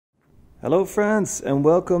Hello friends, and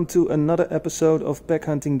welcome to another episode of Pack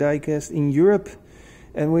Hunting Diecast in Europe.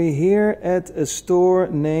 And we're here at a store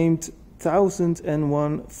named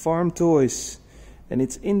 1001 Farm Toys. And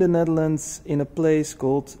it's in the Netherlands in a place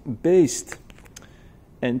called Beest.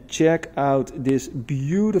 And check out this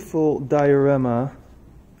beautiful diorama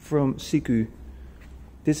from Siku.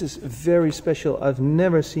 This is very special. I've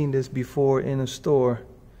never seen this before in a store.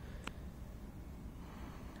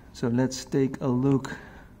 So let's take a look.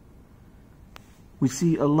 We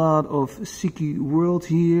see a lot of Siku world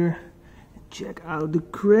here. Check out the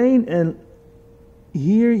crane, and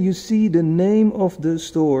here you see the name of the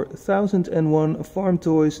store,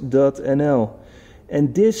 1001farmtoys.nl.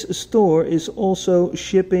 And this store is also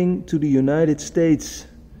shipping to the United States.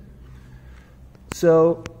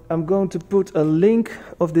 So I'm going to put a link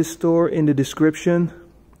of this store in the description.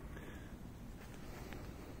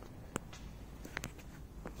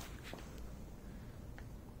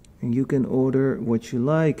 And you can order what you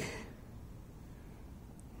like.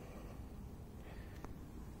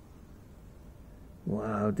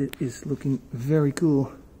 Wow, this is looking very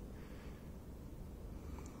cool.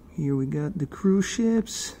 Here we got the cruise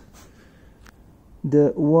ships,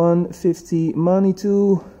 the 150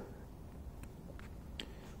 Manitou,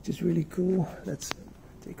 which is really cool. Let's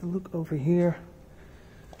take a look over here.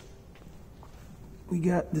 We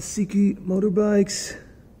got the Siku motorbikes,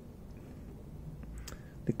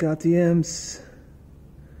 the KTM's,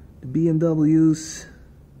 the BMW's.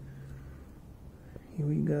 Here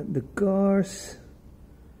we got the cars.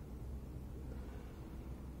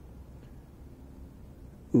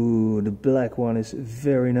 Ooh, the black one is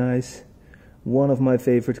very nice. One of my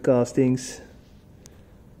favorite castings.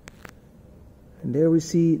 And there we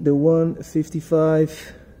see the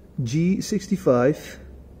 155 G65.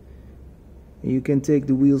 And you can take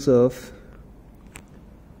the wheels off.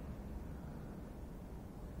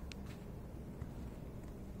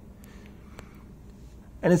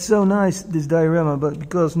 And it's so nice, this diorama, but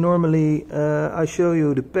because normally I show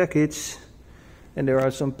you the package, and there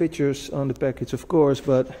are some pictures on the package, of course,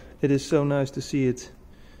 but it is so nice to see it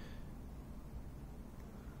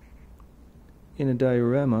in a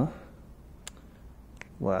diorama.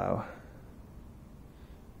 Wow.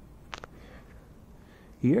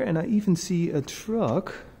 Here, and I even see a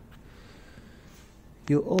truck.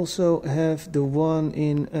 You also have the one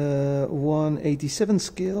in 187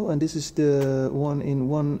 scale, and this is the one in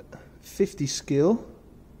 150 scale,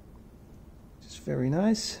 which is very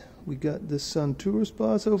nice. We got the Sun Tourist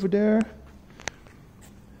Bus over there.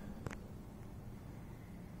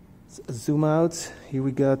 Let's zoom out. Here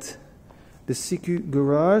we got the Siku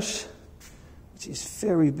Garage, which is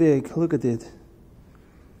very big. Look at it.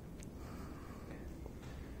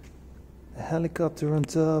 A helicopter on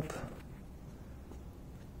top.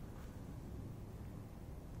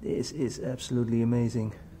 This is absolutely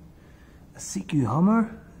amazing. A Siku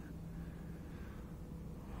Hummer.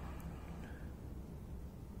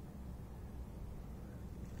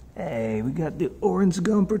 Hey, we got the orange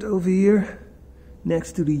Gumpert over here,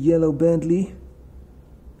 next to the yellow Bentley.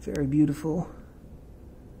 Very beautiful.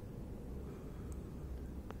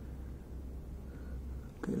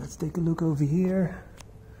 Okay, let's take a look over here.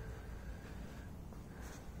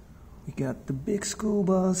 We got the big school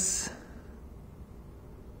bus,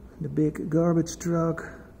 the big garbage truck.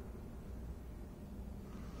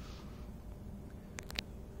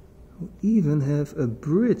 We even have a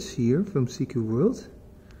bridge here from Siku World.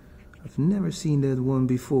 I've never seen that one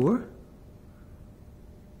before.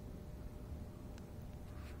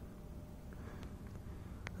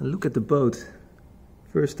 And look at the boat.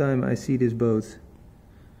 First time I see this boat.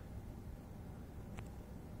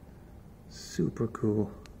 Super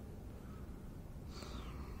cool.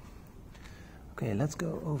 Okay, let's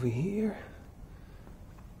go over here.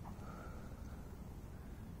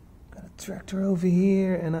 Got a tractor over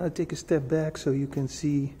here, and I'll take a step back so you can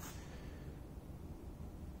see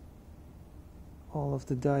all of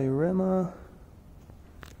the diorama.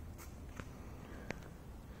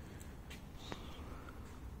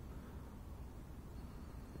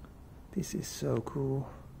 This is so cool.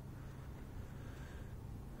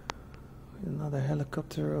 Another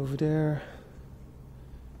helicopter over there.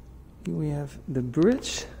 Here we have the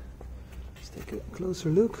bridge. Let's take a closer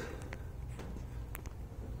look.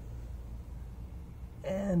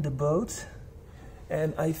 And the boat.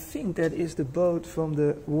 And I think that is the boat from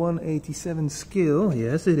the 187 scale.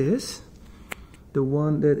 Yes, it is. The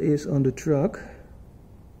one that is on the truck.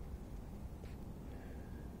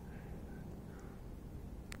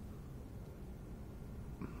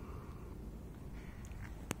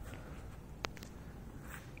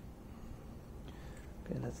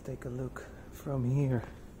 Okay, let's take a look from here.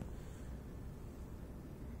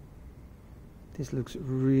 This looks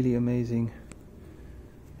really amazing.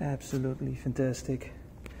 Absolutely fantastic.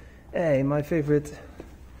 Hey, my favorite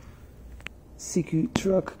Siku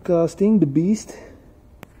truck casting, the Beast.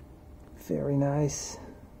 Very nice.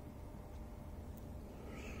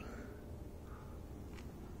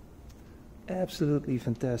 Absolutely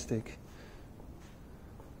fantastic.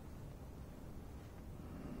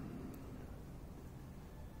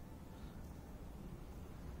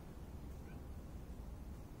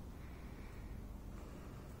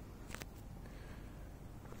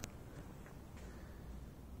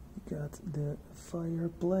 Got the fire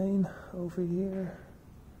plane over here.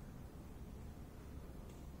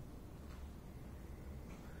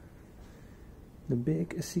 The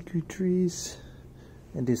big Siku trees.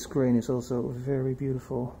 And this crane is also very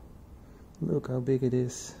beautiful. Look how big it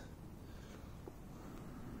is.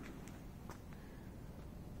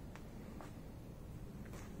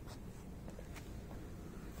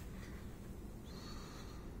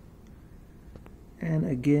 And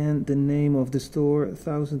again, the name of the store,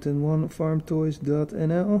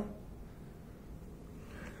 1001farmtoys.nl.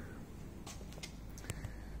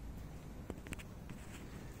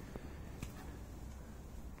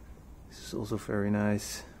 This is also very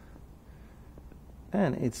nice.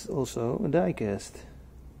 And it's also a diecast.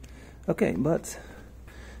 Okay, but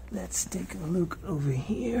let's take a look over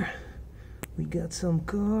here. We got some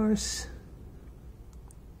cars.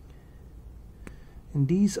 And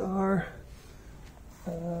these are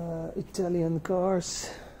Italian cars.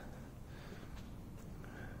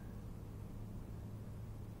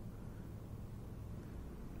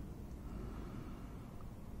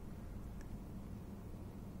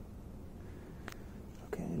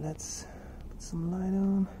 Okay, let's put some light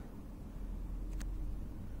on.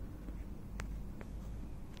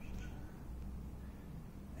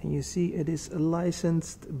 And you see it is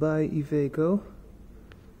licensed by Iveco.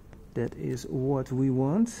 That is what we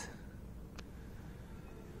want.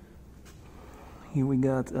 Here we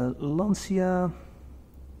got a Lancia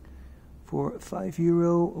for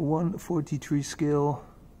 €5, 143 scale,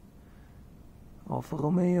 Alfa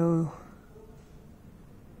Romeo.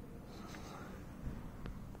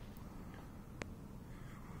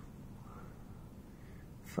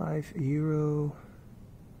 €5.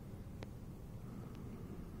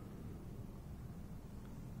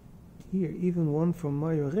 Here, even one from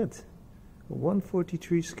Majoret,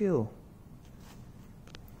 143 scale.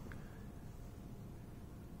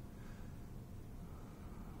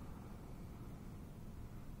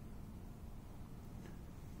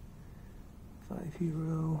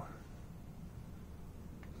 €5.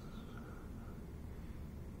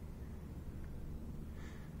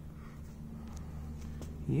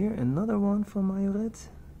 Here another one from Majoret.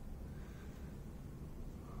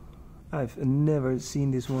 I've never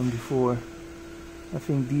seen this one before. I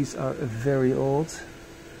think these are very old.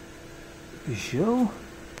 Peugeot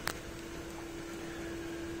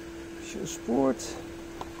Sport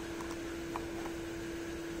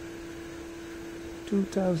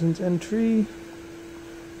 2003.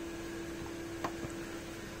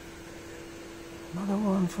 Another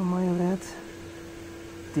one from Majoret.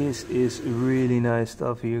 This is really nice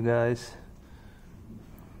stuff here, guys.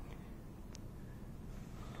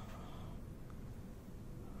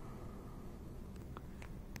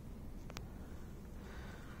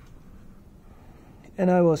 And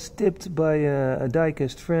I was tipped by a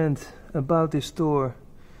Diecast friend about this store.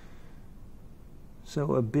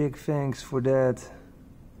 So a big thanks for that.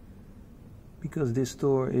 Because this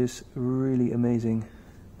store is really amazing.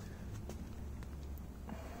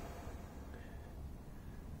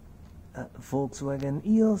 Volkswagen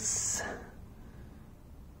EOS.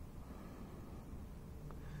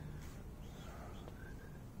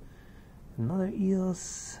 Another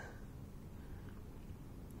EOS.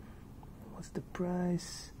 What's the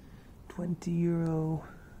price? €20.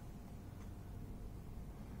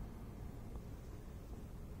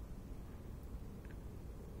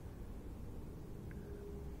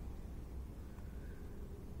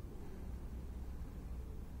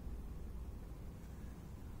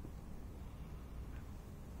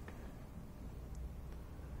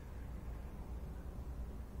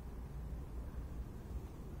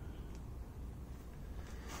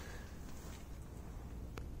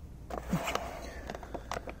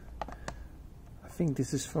 I think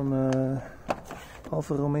this is from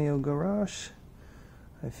Alfa Romeo garage,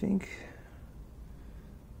 I think.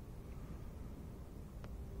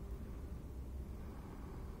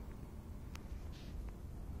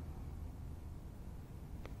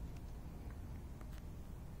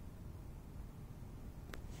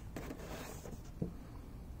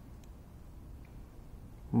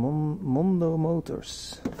 Mondo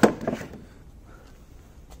Motors.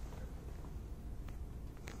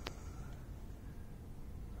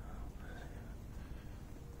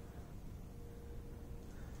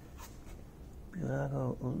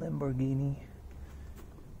 Lamborghini.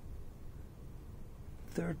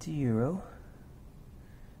 €30.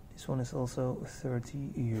 This one is also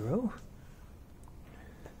 €30.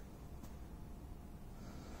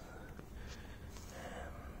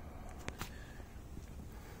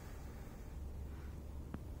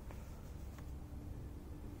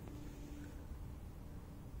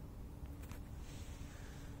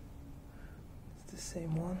 It's the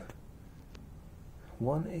same one.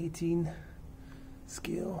 118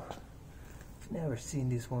 scale. I've never seen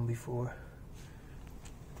this one before.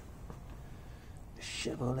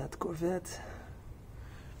 Chevrolet Corvette.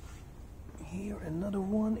 Here another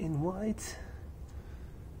one in white.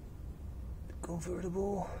 The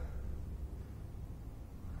convertible.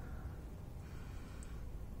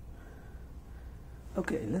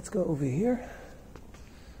 Okay, let's go over here.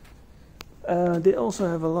 They also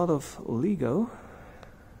have a lot of Lego.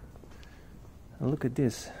 And look at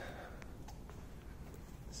this.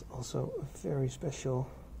 It's also very special.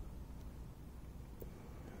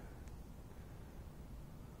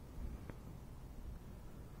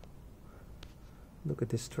 Look at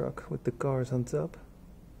this truck with the cars on top.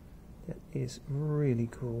 That is really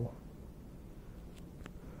cool.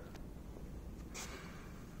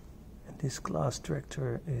 And this glass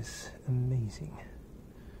tractor is amazing.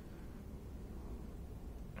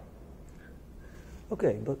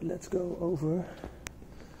 Okay, but let's go over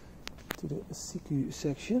to the Siku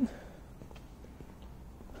section.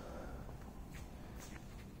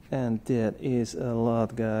 And that is a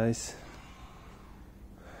lot, guys.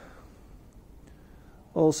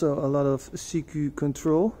 Also a lot of Siku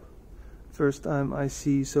control. First time I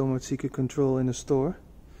see so much Siku control in a store.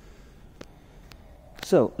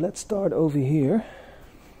 So let's start over here.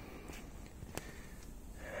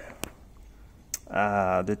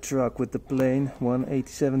 The truck with the plane,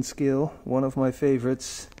 187 scale, one of my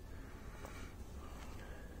favorites.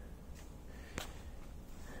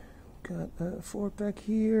 Got a 4-pack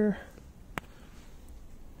here.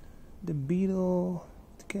 The Beetle,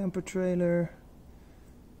 the camper trailer.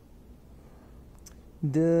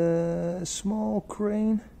 The small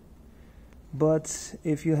crane, but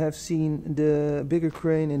if you have seen the bigger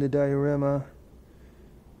crane in the diorama,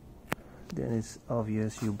 then it's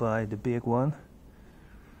obvious you buy the big one.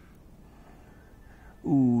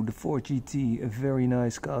 Ooh, the Ford GT, a very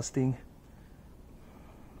nice casting.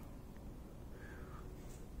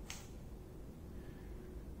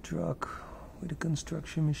 Truck with a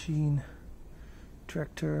construction machine,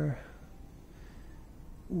 tractor.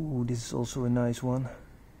 Ooh, this is also a nice one.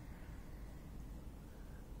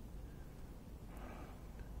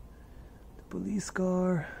 The police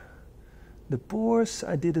car. The Porsche.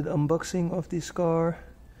 I did an unboxing of this car.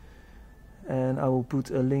 And I will put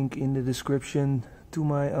a link in the description to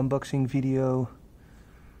my unboxing video.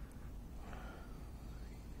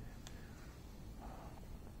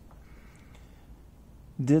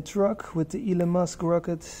 The truck with the Elon Musk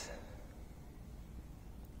rocket.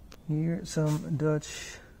 Here some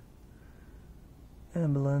Dutch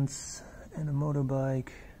ambulance and a motorbike.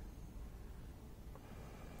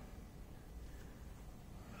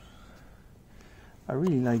 I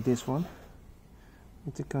really like this one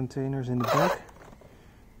with the containers in the back.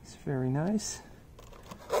 It's very nice.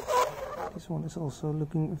 This one is also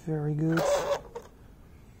looking very good.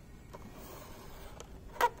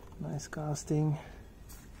 Nice casting.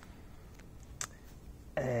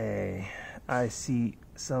 Hey, I see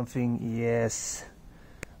something. Yes,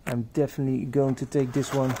 I'm definitely going to take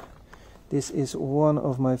this one. This is one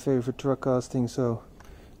of my favorite truck castings, so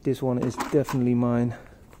this one is definitely mine.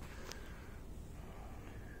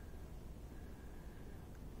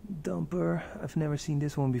 Dumper. I've never seen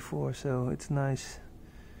this one before, so it's nice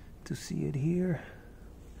to see it here.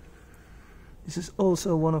 This is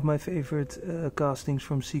also one of my favorite castings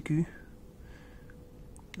from Siku.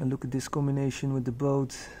 And look at this combination with the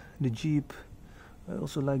boat, the Jeep. I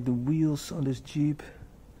also like the wheels on this Jeep.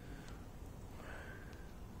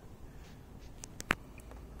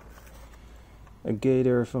 A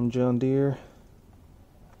Gator from John Deere.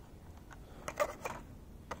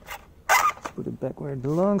 Put it back where it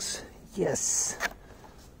belongs. Yes!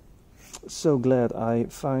 So glad I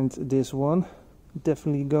found this one.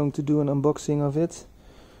 Definitely going to do an unboxing of it.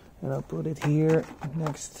 And I'll put it here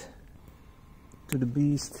next to the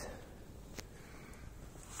beast.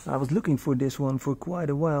 I was looking for this one for quite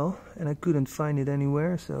a while and I couldn't find it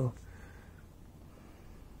anywhere, so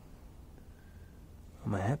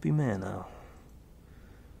I'm a happy man now.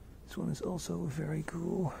 This one is also very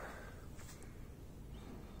cool.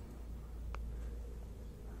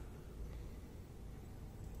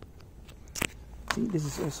 See, this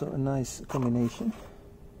is also a nice combination.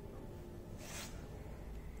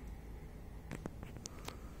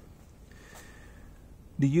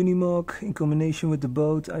 the Unimog in combination with the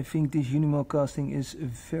boat. I think this Unimog casting is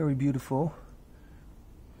very beautiful.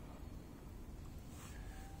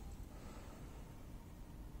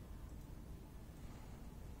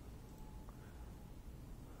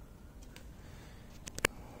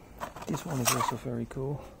 This one is also very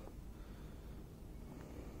cool.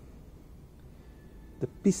 The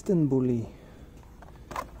Piston Bully.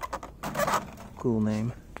 Cool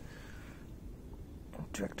name.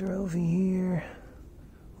 Tractor over here.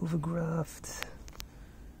 Overgraft.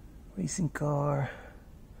 Racing car.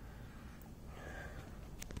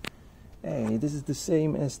 Hey, this is the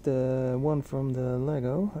same as the one from the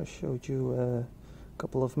Lego I showed you a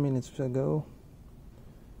couple of minutes ago.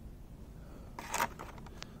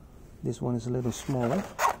 This one is a little smaller.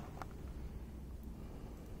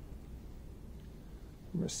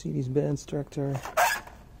 Mercedes-Benz tractor.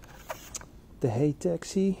 The Hay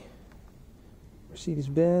Taxi.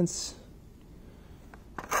 Mercedes-Benz.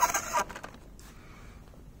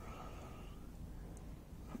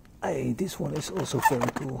 Hey, this one is also very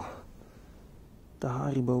cool. The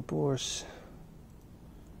Haribo Porsche.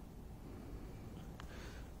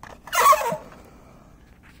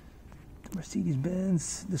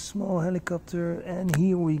 Mercedes-Benz, the small helicopter, and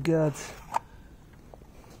here we got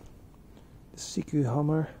the Siku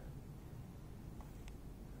Hammer.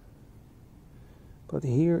 But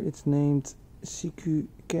here it's named Siku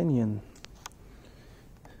Canyon.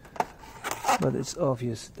 But it's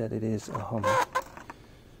obvious that it is a Hammer.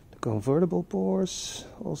 The convertible Porsche,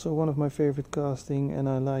 also one of my favorite casting, and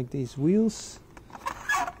I like these wheels.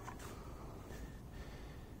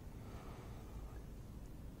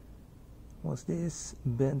 What's this?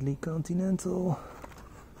 Bentley Continental.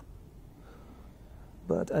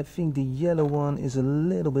 But I think the yellow one is a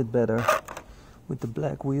little bit better with the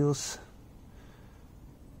black wheels.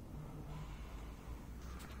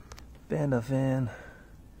 Panda van.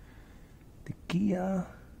 The Kia.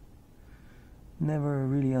 Never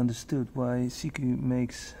really understood why Siku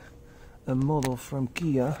makes a model from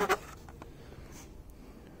Kia.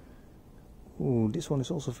 Ooh, this one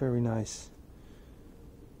is also very nice.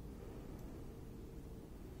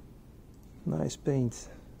 Nice paint.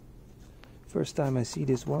 First time I see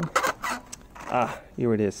this one. Ah,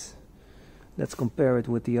 here it is. Let's compare it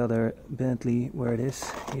with the other Bentley, where it is.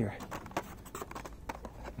 Here.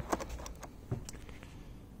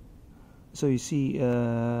 So you see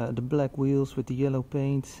the black wheels with the yellow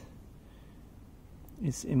paint.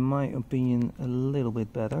 It's, in my opinion, a little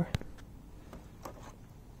bit better.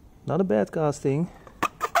 Not a bad casting.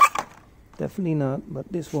 Definitely not,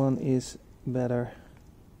 but this one is better.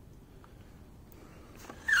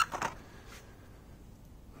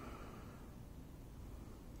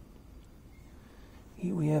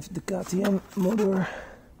 Here we have the KTM motor.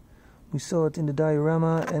 We saw it in the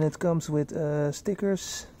diorama, and it comes with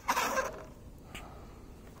stickers.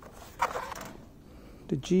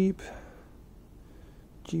 The Jeep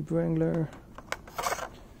Wrangler,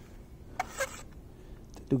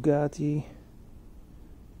 the Ducati.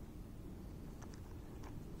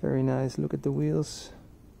 Very nice. Look at the wheels.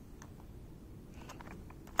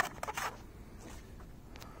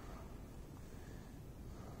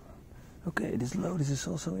 Okay, this Lotus is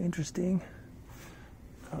also interesting.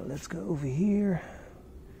 Let's go over here.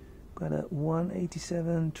 Got a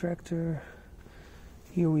 187 tractor.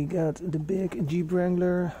 Here we got the big Jeep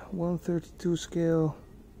Wrangler 132 scale.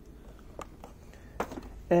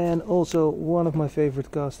 And also one of my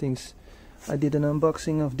favorite castings. I did an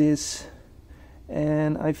unboxing of this,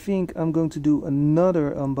 and I think I'm going to do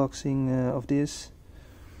another unboxing of this,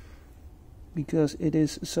 because it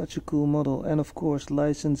is such a cool model, and of course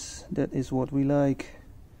license, that is what we like.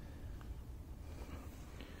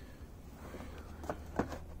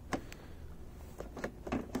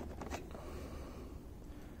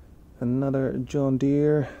 Another John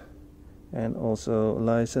Deere, and also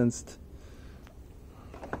licensed.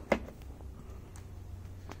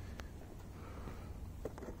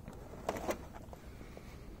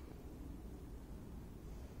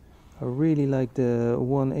 I really like the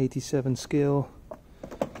 187 scale.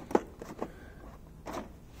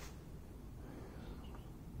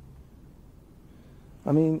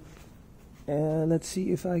 I mean, let's see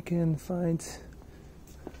if I can find.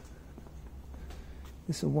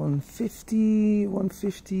 It's a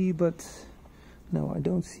 150, but no, I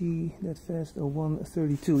don't see that fast. A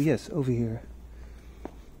 132, yes, over here.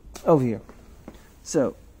 Over here.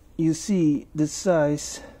 So, you see the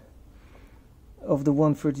size of the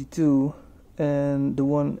 132 and the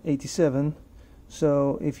 187.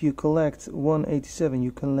 So if you collect 187,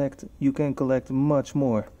 you can collect much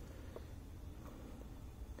more.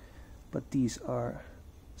 But these are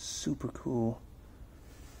super cool.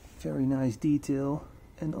 very nice detail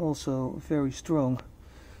and also very strong.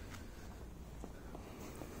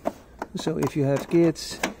 So if you have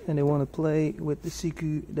kids and they want to play with the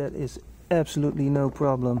Siku, that is absolutely no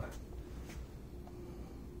problem.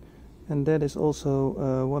 And that is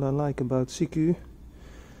also what I like about Siku.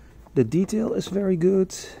 The detail is very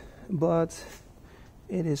good, but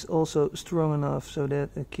it is also strong enough so that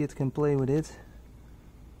a kid can play with it.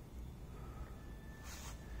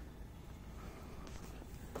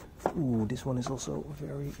 Ooh, this one is also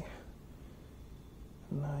very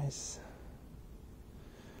nice.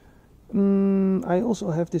 I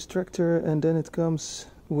also have this tractor, and then it comes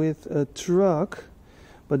with a truck,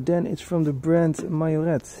 but then it's from the brand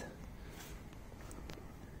Majoret.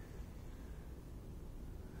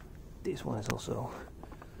 This one is also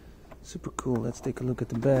super cool. Let's take a look at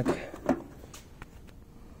the back.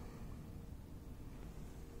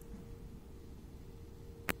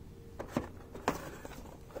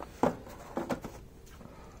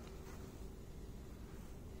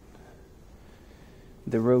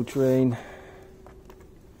 The road train.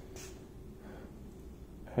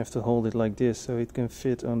 I have to hold it like this so it can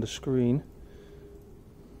fit on the screen.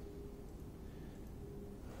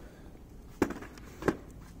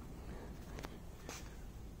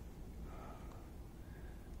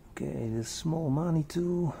 Okay, the small money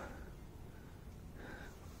tool.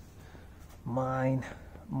 Mine.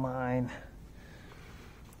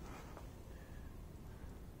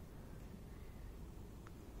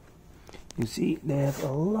 You see, they have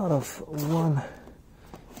a lot of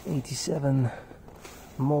 187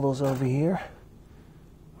 models over here.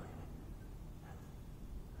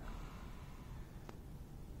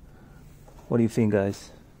 What do you think,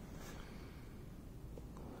 guys?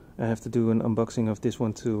 I have to do an unboxing of this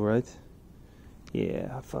one too, right?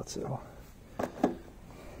 Yeah, I thought so.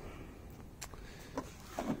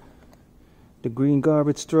 The green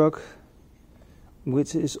garbage truck,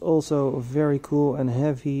 which is also very cool and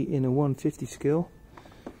heavy in a 150 scale.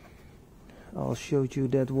 I'll show you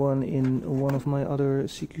that one in one of my other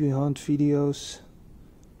Siku hunt videos.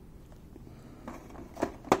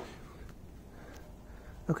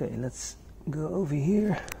 Okay, let's go over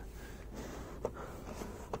here.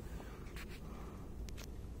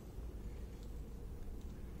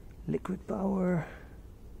 Liquid power.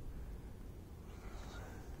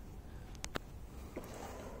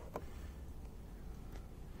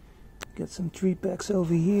 Get some 3-packs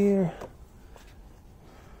over here.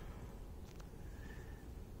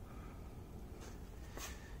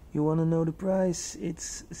 You want to know the price?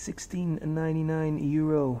 It's €16.99. You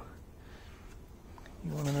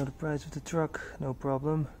want to know the price of the truck? No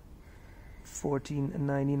problem.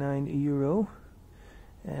 €14.99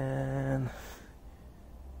 and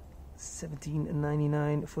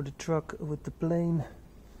 $17.99 for the truck with the plane.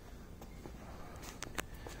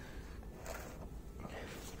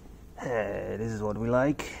 This is what we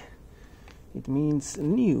like. It means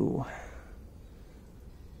new.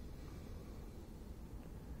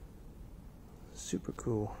 Super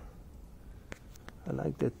cool. I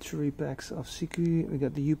like the 3-packs of Siku. We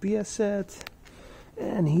got the UPS set,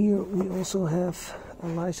 and here we also have a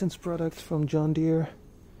licensed product from John Deere.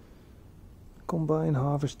 Combine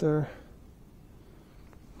harvester.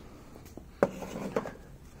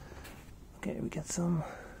 Okay, we got some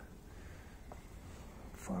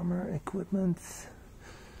farmer equipment.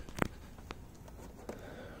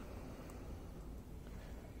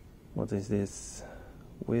 What is this?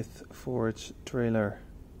 With forage trailer.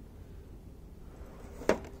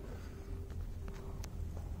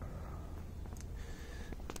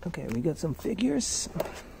 Okay, we got some figures.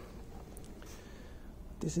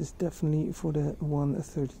 This is definitely for the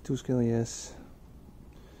 132 scale, yes.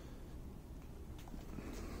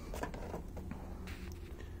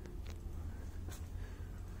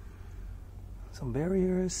 Some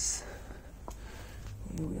barriers.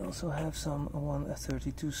 Here we also have some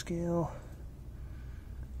 132 scale.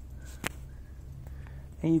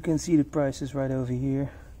 And you can see the prices right over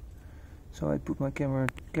here. So I put my camera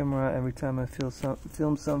every time I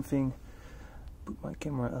film something, put my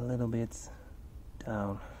camera a little bit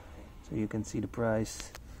down so you can see the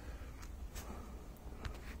price.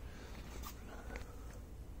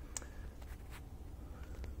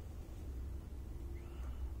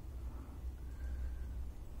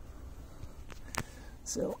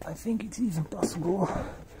 So I think it's even possible.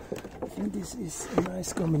 I think this is a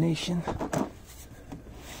nice combination.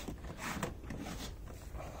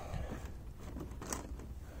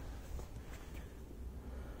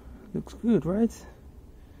 Looks good, right?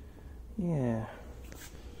 Yeah.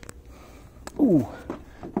 Ooh,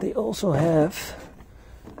 they also have,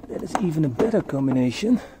 that is even a better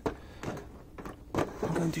combination.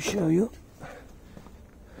 Okay, going to show you.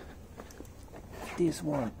 This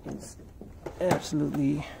one is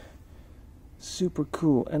absolutely super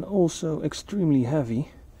cool and also extremely heavy.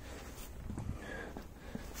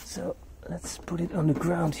 So let's put it on the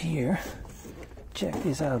ground here. Check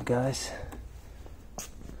this out, guys.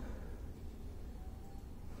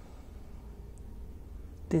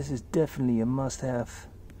 This is definitely a must-have.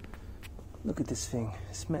 Look at this thing,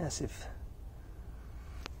 it's massive.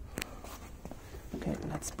 Okay,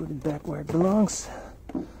 let's put it back where it belongs.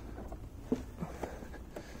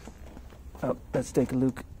 Oh, let's take a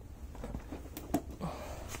look.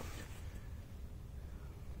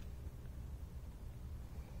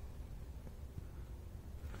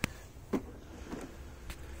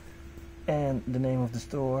 And the name of the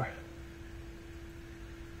store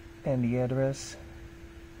and the address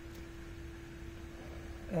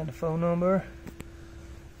and the phone number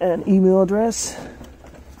and email address.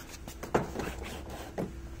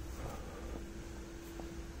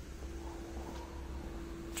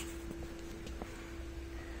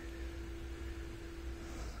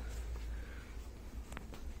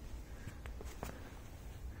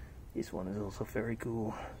 This one is also very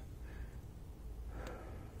cool.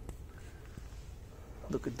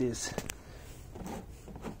 Look at this.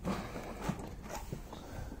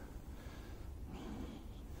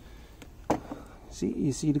 See,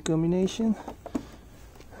 you see the combination?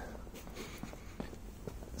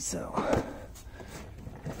 So,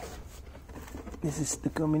 this is the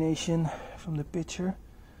combination from the picture.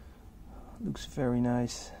 Looks very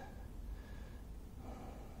nice.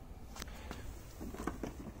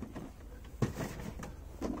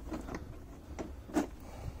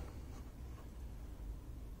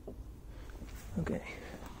 Okay.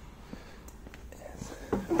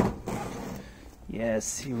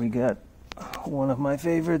 Yes, here we got one of my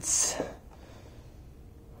favorites.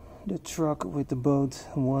 The truck with the boat,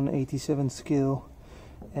 1/87 scale.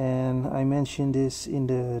 And I mentioned this in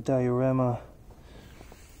the diorama.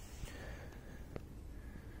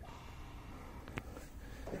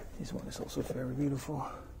 This one is also very beautiful.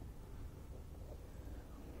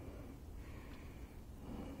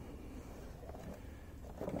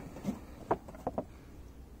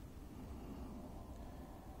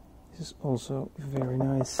 Is also very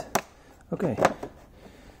nice. Okay,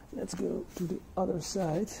 let's go to the other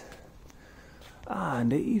side. Ah,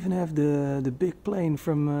 and they even have the big plane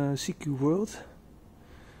from Siku World.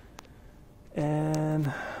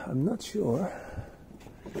 And I'm not sure,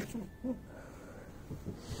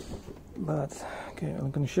 but okay, I'm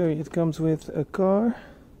gonna show you. It comes with a car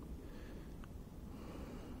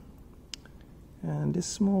and this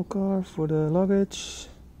small car for the luggage.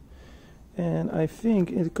 And I think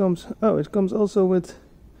it comes, oh, it comes also with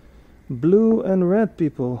blue and red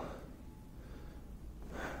people.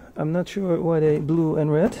 I'm not sure why they blue and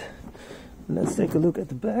red. Let's take a look at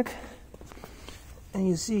the back. And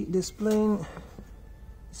you see this plane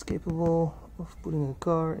is capable of putting a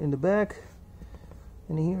car in the back.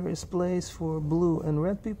 And here is place for blue and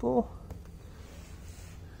red people.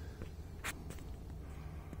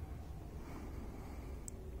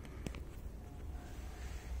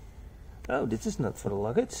 Oh, this is not for the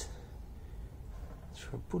luggage. It's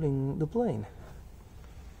for pulling the plane.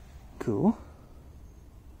 Cool.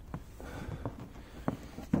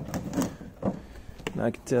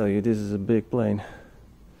 I can tell you, this is a big plane.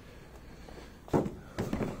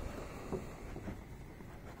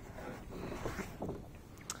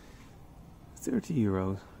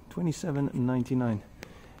 €30, 27.99.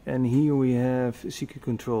 And here we have Siku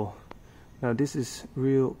Control. Now this is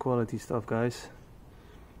real quality stuff, guys.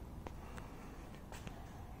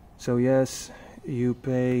 So yes, you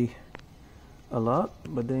pay a lot,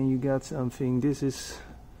 but then you got something. This is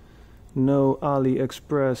no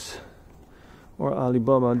AliExpress or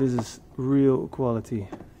Alibaba. This is real quality.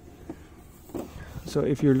 So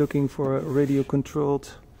if you're looking for a radio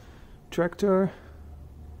controlled tractor,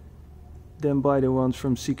 then buy the ones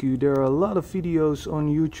from Siku. There are a lot of videos on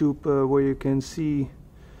YouTube where you can see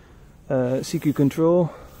Siku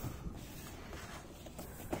Control.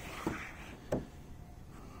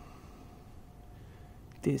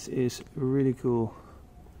 This is really cool.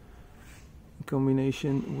 In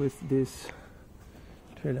combination with this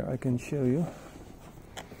trailer, I can show you.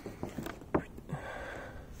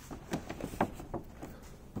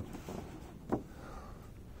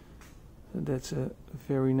 So that's a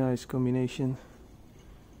very nice combination.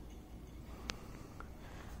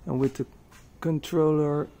 And with the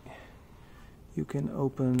controller, you can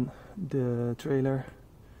open the trailer.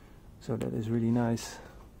 So that is really nice.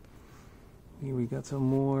 Here we got some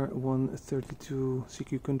more 132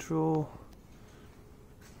 Siku Control.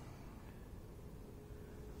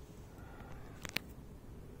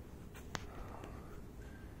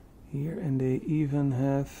 here, and they even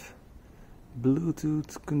have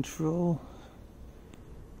Bluetooth control,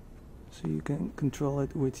 so you can control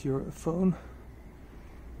it with your phone.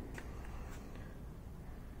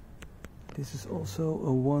 This is also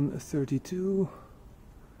a 132,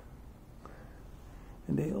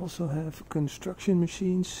 and they also have construction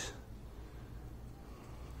machines,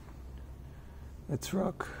 a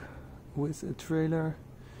truck with a trailer,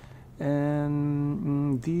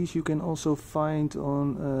 and these you can also find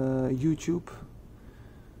on YouTube.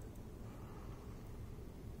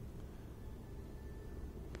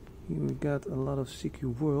 Here we got a lot of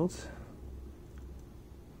Siku World.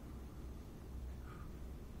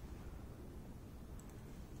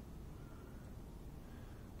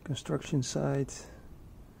 Construction site.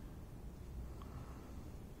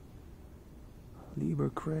 Lieber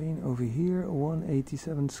crane over here,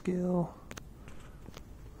 187 scale.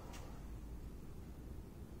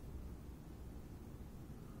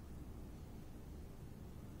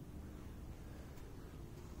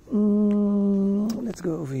 Let's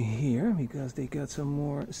go over here because they got some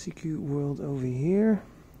more Siku World over here.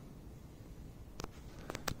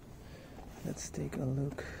 Let's take a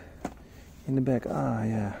look in the back. Ah,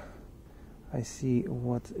 yeah, I see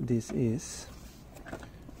what this is.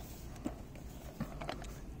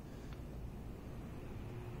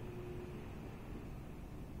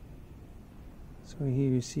 So here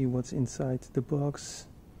you see what's inside the box.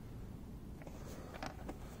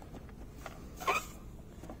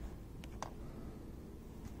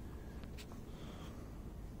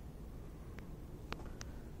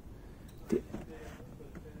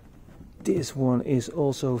 This one is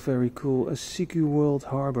also very cool, a Siku World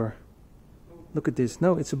Harbor. Look at this.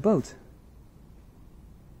 No, it's a boat.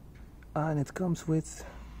 Ah, and it comes with...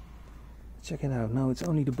 Check it out. No, it's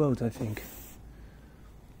only the boat, I think.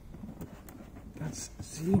 Let's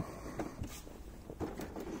see.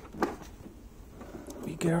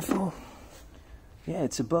 Be careful. Yeah,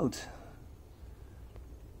 it's a boat.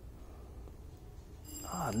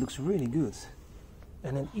 Ah, it looks really good.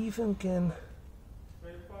 And it even can...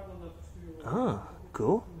 Ah,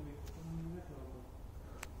 cool.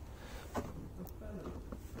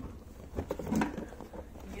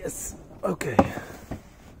 Yes, okay.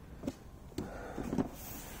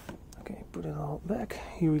 Okay, put it all back.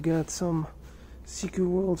 Here we got some Siku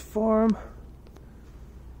World Farm.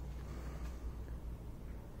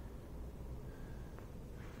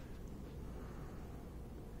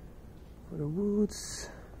 For the woods.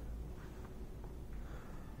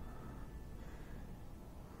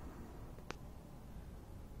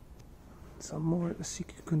 Some more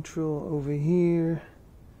Siku control over here.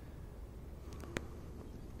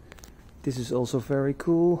 This is also very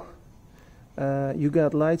cool. You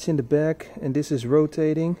got lights in the back, and this is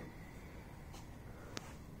rotating.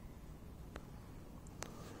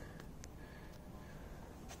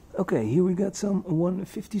 Okay, here we got some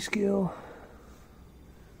 150 scale.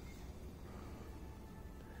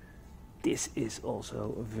 This is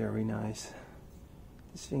also very nice.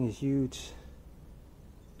 This thing is huge.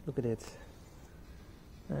 Look at it.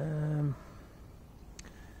 I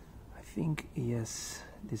think, yes,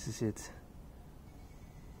 this is it.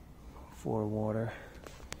 For water.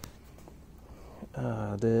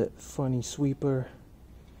 The funny sweeper.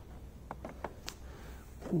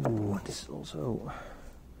 Ooh, this is also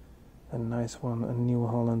a nice one, a New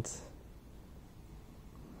Holland.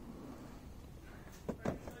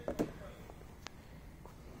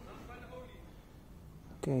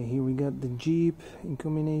 Okay, here we got the Jeep in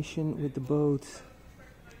combination with the boat.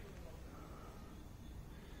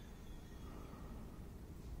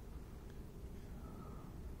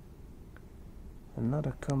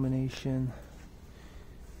 Another combination.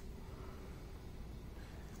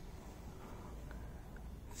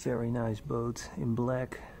 Very nice boat in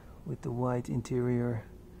black with the white interior.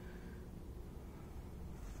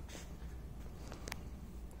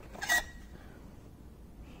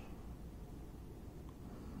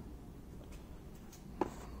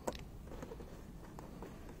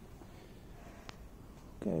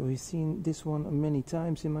 Okay, we've seen this one many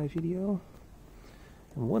times in my video.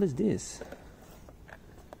 And what is this?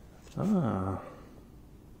 Ah,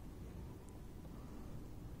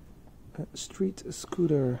 a street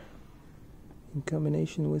scooter in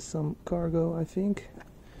combination with some cargo, I think.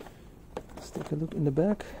 Let's take a look in the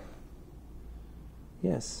back.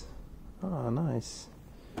 Yes. Ah, nice.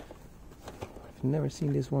 I've never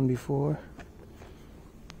seen this one before.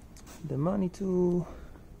 The money tool.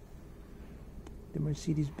 The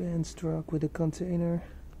Mercedes-Benz truck with a container.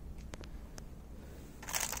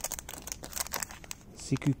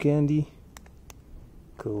 Siku candy.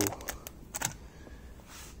 Cool.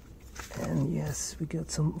 And yes, we got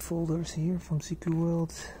some folders here from Siku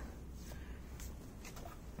World.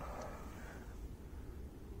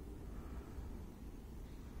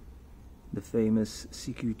 The famous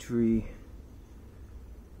Siku tree.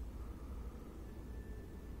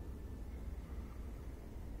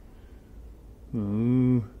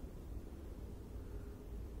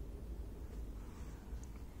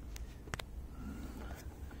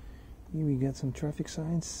 Here we got some traffic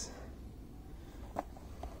signs.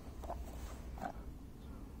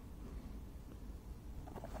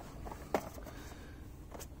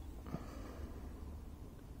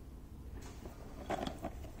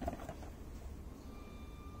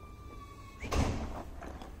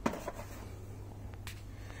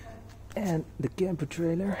 And the camper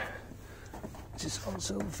trailer, which is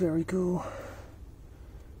also very cool.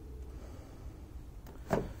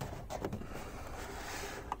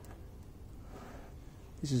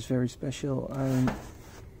 This is very special. I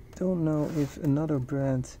don't know if another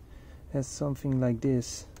brand has something like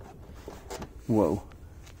this. Whoa,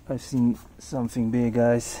 I've seen something big,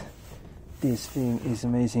 guys. This thing is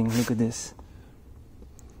amazing. Look at this.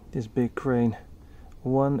 This big crane.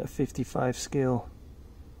 1/55 scale.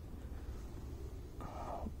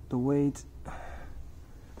 The weight.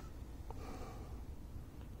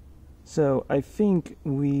 So I think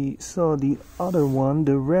we saw the other one,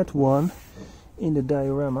 the red one, in the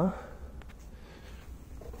diorama,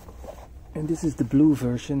 and this is the blue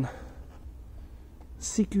version.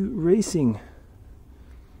 Siku Racing.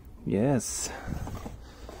 Yes.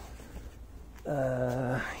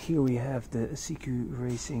 Here we have the Siku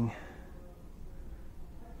Racing.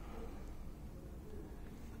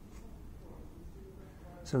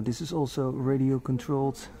 So this is also radio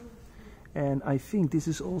controlled, and I think this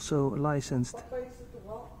is also licensed.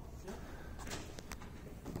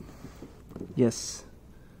 Yes,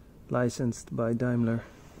 licensed by Daimler.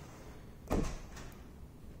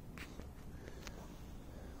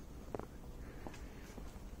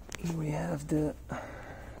 Here we have the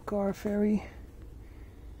car ferry.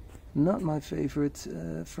 Not my favorite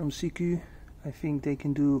from Siku. I think they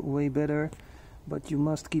can do way better, but you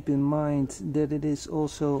must keep in mind that it is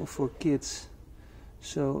also for kids,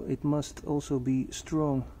 so it must also be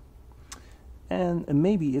strong. And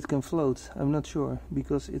maybe it can float, I'm not sure,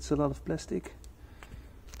 because it's a lot of plastic.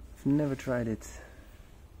 I've never tried it.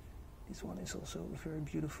 This one is also very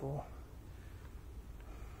beautiful.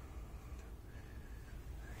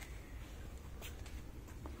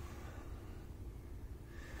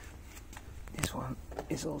 This one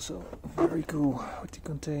is also very cool with the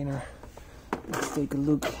container. Let's take a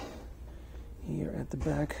look here at the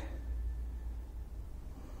back.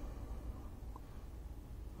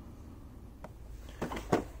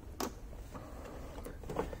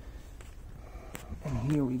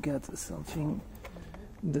 And here we got something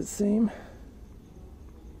the same.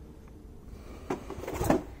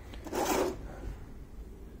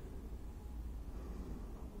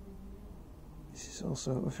 This is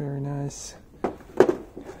also very nice.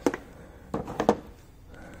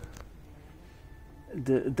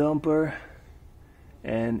 The dumper,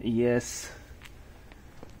 and yes,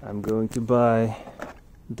 I'm going to buy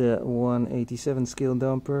the 187 scale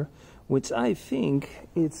dumper, which I think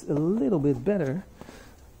it's a little bit better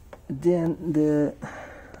than the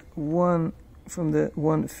one from the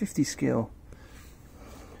 150 scale.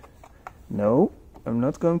 No, I'm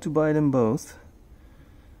not going to buy them both,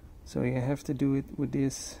 so you have to do it with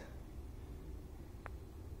this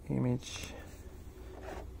image.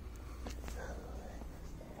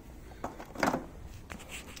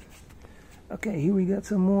 Okay, here we got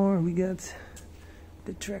some more. We got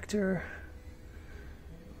the tractor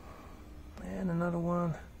and another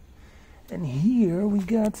one, and here we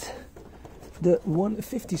got the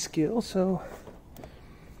 150 scale. So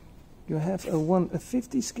you have a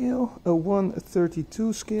 150 scale, a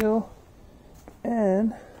 132 scale,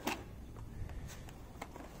 and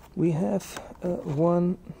we have a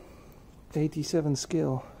 187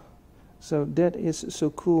 scale. So that is so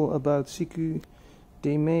cool about Siku.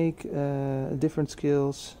 They make different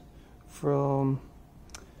scales from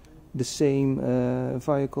the same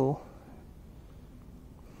vehicle.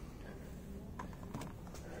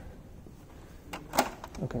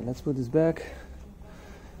 Okay, let's put this back.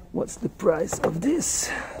 What's the price of this?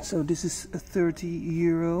 So this is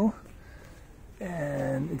 €30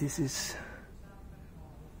 and this is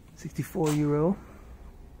 €64.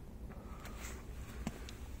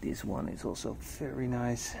 This one is also very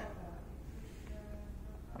nice.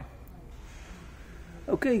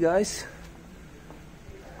 Okay guys,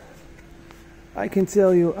 I can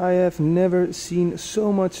tell you I have never seen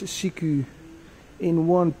so much Siku in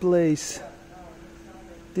one place.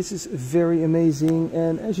 This is very amazing,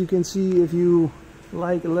 and as you can see, if you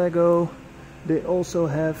like Lego, they also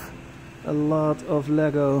have a lot of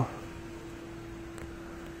Lego.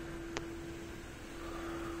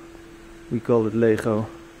 We call it Lego.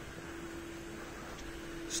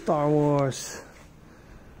 Star Wars.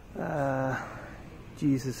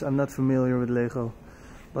 Jesus, I'm not familiar with Lego,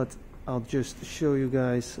 but I'll just show you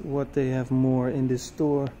guys what they have more in this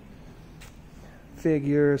store.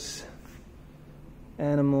 Figures,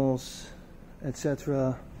 animals,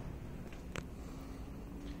 etc.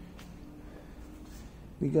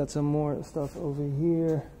 We got some more stuff over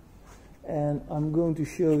here, and I'm going to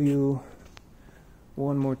show you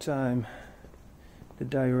one more time the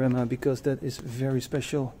diorama, because that is very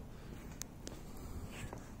special.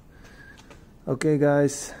 Okay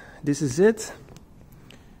guys, this is it.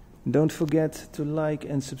 Don't forget to like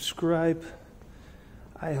and subscribe.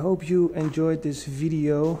 I hope you enjoyed this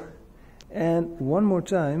video, and one more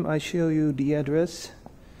time I show you the address,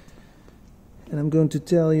 and I'm going to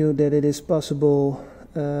tell you that it is possible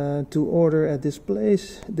to order at this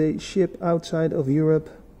place. They ship outside of Europe,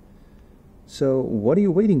 so what are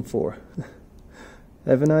you waiting for?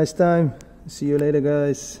 Have a nice time. See you later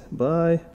guys. Bye.